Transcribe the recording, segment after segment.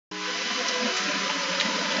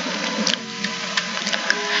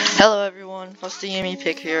Hello everyone, Rusty Amy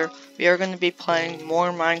Pig here. We are going to be playing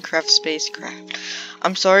more Minecraft SpaceCraft.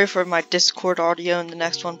 I'm sorry for my Discord audio in the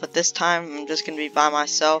next one, but this time I'm just going to be by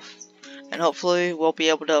myself. And hopefully we'll be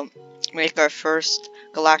able to make our first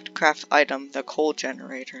Galacticraft item, the coal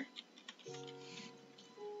generator.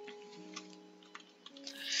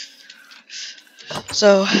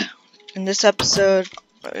 So, in this episode,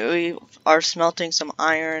 we are smelting some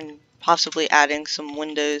iron, possibly adding some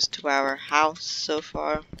windows to our house so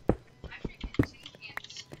far.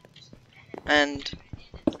 And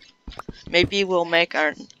maybe we'll make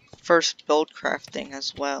our first build crafting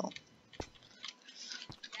as well.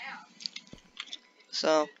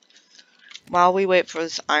 So, while we wait for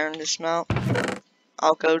this iron to smelt,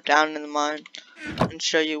 I'll go down in the mine and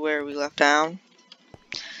show you where we left down.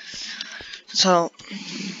 So,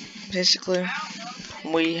 basically,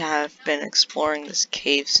 we have been exploring this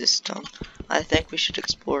cave system. I think we should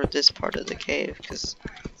explore this part of the cave, because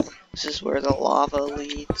this is where the lava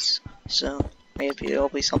leads. So, maybe it'll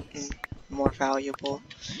be something more valuable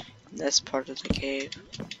in this part of the cave.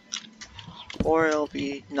 Or it'll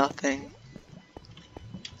be nothing.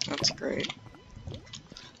 That's great.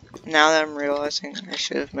 Now that I'm realizing I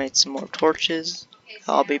should have made some more torches,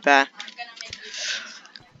 I'll be back.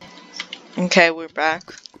 Okay, we're back.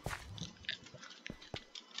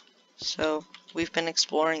 So, we've been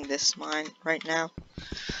exploring this mine right now.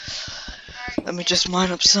 Let me just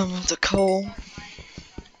mine up some of the coal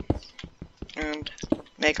and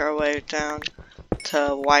make our way down to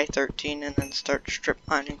Y13 and then start strip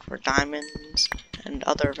mining for diamonds and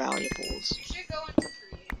other valuables.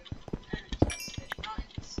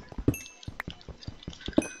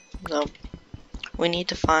 So, we need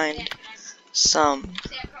to find some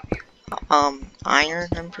iron,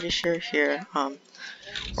 I'm pretty sure here.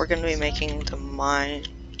 We're gonna be making the mine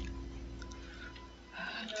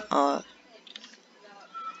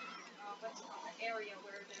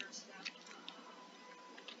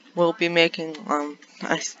we'll be making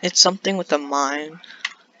it's something with a mine.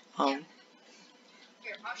 Here,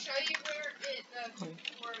 I'll show you where the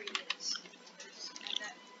quarry is.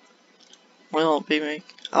 We'll be making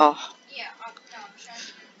Yeah, I'm showing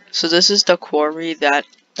you. So this is the quarry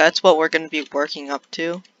that's what we're gonna be working up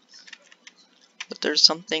to. But there's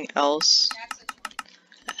something else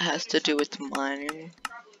that has to do with mining.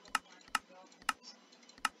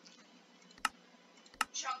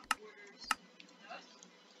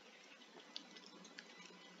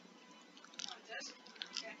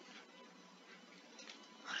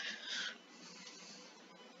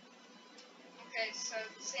 Okay, so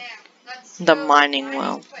Sam, let's The go mining mining,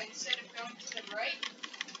 well. but instead of going to the right,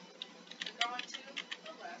 we're going to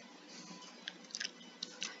the left.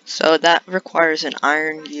 So that requires an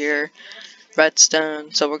iron gear,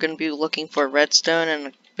 redstone. So we're gonna be looking for redstone and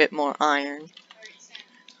a bit more iron.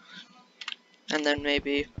 And then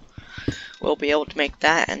maybe we'll be able to make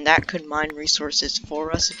that, and that could mine resources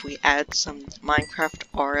for us if we add some Minecraft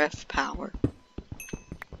RF power.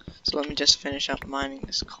 So let me just finish up mining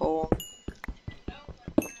this coal.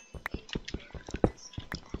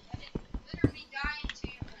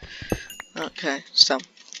 Okay, so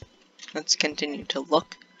let's continue to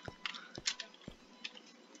look.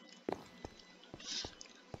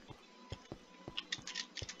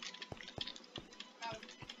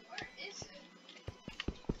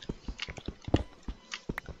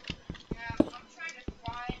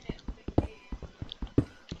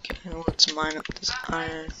 Okay, let's mine up this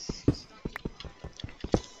iron.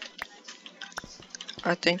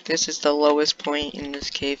 I think this is the lowest point in this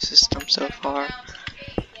cave system so far.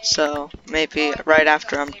 So maybe right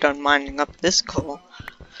after I'm done mining up this coal,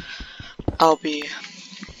 I'll be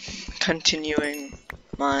continuing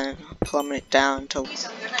my plummet down to.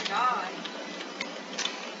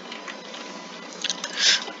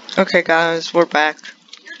 Okay guys, we're back.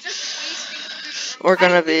 We're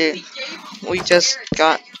gonna be, we just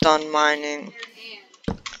got done mining.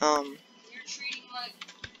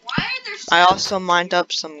 I also mined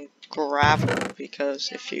up some gravel, because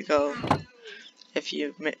if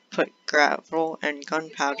you put gravel and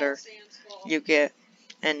gunpowder, you get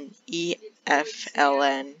an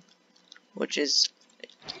EFLN, which is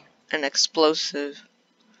an explosive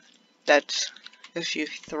that if you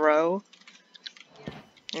throw,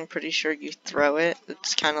 I'm pretty sure you throw it,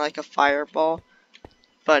 it's kind of like a fireball,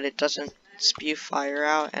 but it doesn't spew fire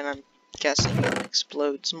out, and I'm guessing it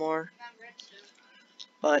explodes more.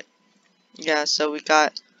 But yeah, so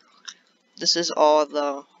this is all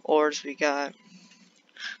the ores we got.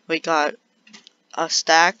 We got a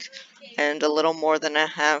stack and a little more than a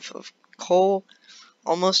half of coal,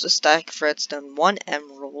 almost a stack of redstone, 1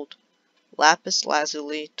 emerald, lapis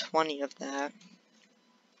lazuli, 20 of that,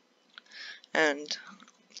 and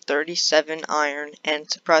 37 iron, and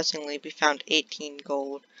surprisingly we found 18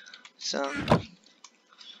 gold. So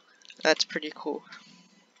that's pretty cool.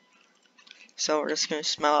 So we're just gonna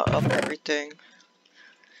smelt up everything,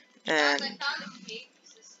 and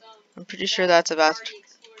I'm pretty sure that's about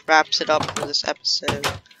wraps it up for this episode.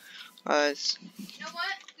 Guys,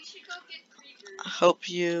 I hope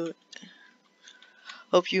you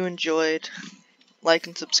enjoyed. Like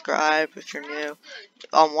and subscribe if you're new.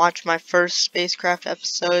 Watch my first SpaceCraft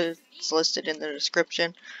episode. It's listed in the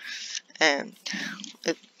description. And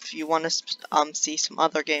if you want to see some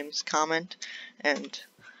other games, comment. And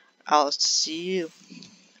I'll see you.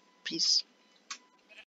 Peace.